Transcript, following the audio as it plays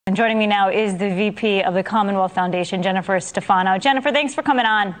And joining me now is the VP of the Commonwealth Foundation, Jennifer Stefano. Jennifer, thanks for coming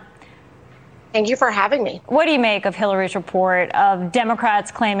on. Thank you for having me. What do you make of Hillary's report of Democrats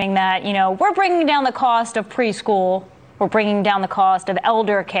claiming that, we're bringing down the cost of preschool, we're bringing down the cost of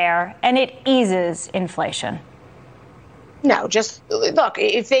elder care, and it eases inflation? No, just look,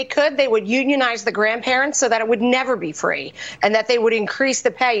 if they could, they would unionize the grandparents so that it would never be free, and that they would increase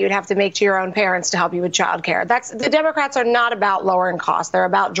the pay you'd have to make to your own parents to help you with childcare. The Democrats are not about lowering costs. They're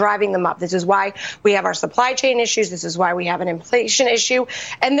about driving them up. This is why we have our supply chain issues. This is why we have an inflation issue.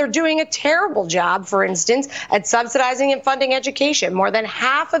 And they're doing a terrible job, for instance, at subsidizing and funding education. More than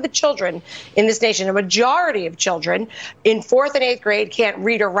half of the children in this nation, a majority of children in 4th and 8th grade can't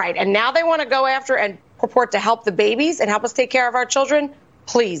read or write. And now they want to go after and purport to help the babies and help us take care of our children.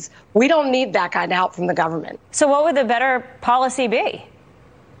 Please, we don't need that kind of help from the government. So what would the better policy be?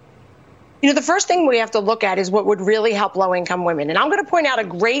 The first thing we have to look at is what would really help low-income women. And I'm going to point out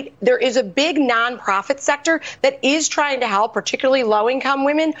there is a big nonprofit sector that is trying to help, particularly low-income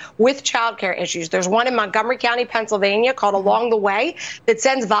women with childcare issues. There's one in Montgomery County, Pennsylvania, called Along the Way, that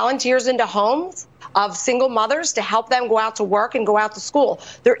sends volunteers into homes of single mothers to help them go out to work and go out to school.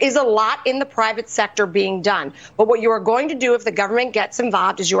 There is a lot in the private sector being done. But what you are going to do if the government gets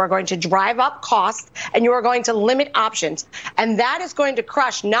involved is you are going to drive up costs and you are going to limit options. And that is going to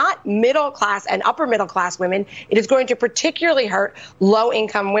crush not middle class and upper middle class women. It is going to particularly hurt low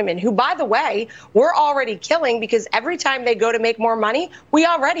income women who, by the way, we're already killing because every time they go to make more money, we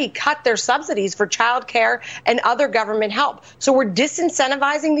already cut their subsidies for childcare and other government help. So we're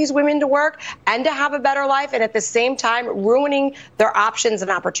disincentivizing these women to work and to have a better life, and at the same time ruining their options and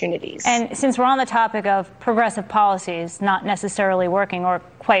opportunities. And since we're on the topic of progressive policies not necessarily working, or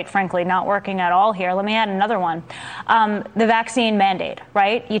quite frankly not working at all here, let me add another one. The vaccine mandate,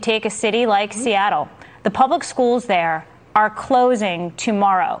 right? You take a city like Seattle. The public schools there are closing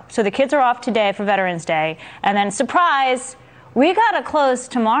tomorrow. So the kids are off today for Veterans Day, and then surprise, we got to close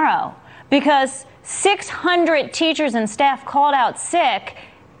tomorrow because 600 teachers and staff called out sick.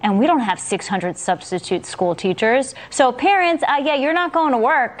 And we don't have 600 substitute school teachers. So parents, yeah, you're not going to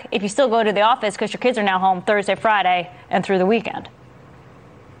work if you still go to the office because your kids are now home Thursday, Friday, and through the weekend.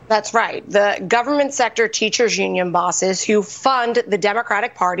 That's right. The government sector teachers union bosses who fund the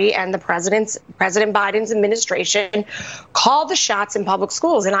Democratic Party and the President Biden's administration call the shots in public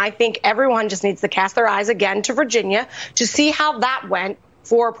schools. And I think everyone just needs to cast their eyes again to Virginia to see how that went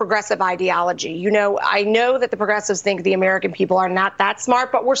for progressive ideology. I know that the progressives think the American people are not that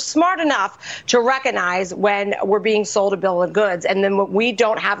smart, but we're smart enough to recognize when we're being sold a bill of goods and then we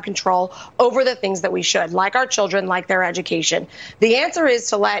don't have control over the things that we should, like our children, like their education. The answer is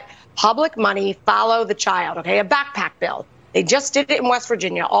to let public money follow the child, okay? A backpack bill. They just did it in West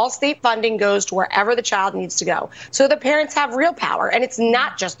Virginia. All state funding goes to wherever the child needs to go. So the parents have real power, and it's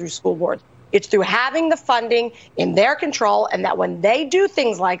not just through school boards. It's through having the funding in their control, and that when they do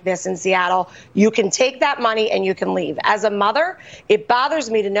things like this in Seattle, you can take that money and you can leave. As a mother, it bothers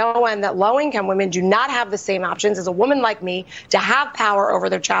me to no end that low-income women do not have the same options as a woman like me to have power over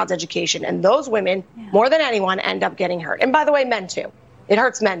their child's education. And those women, more than anyone, end up getting hurt. And by the way, men too. It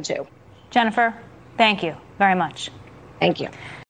hurts men too. Jennifer, thank you very much. Thank you.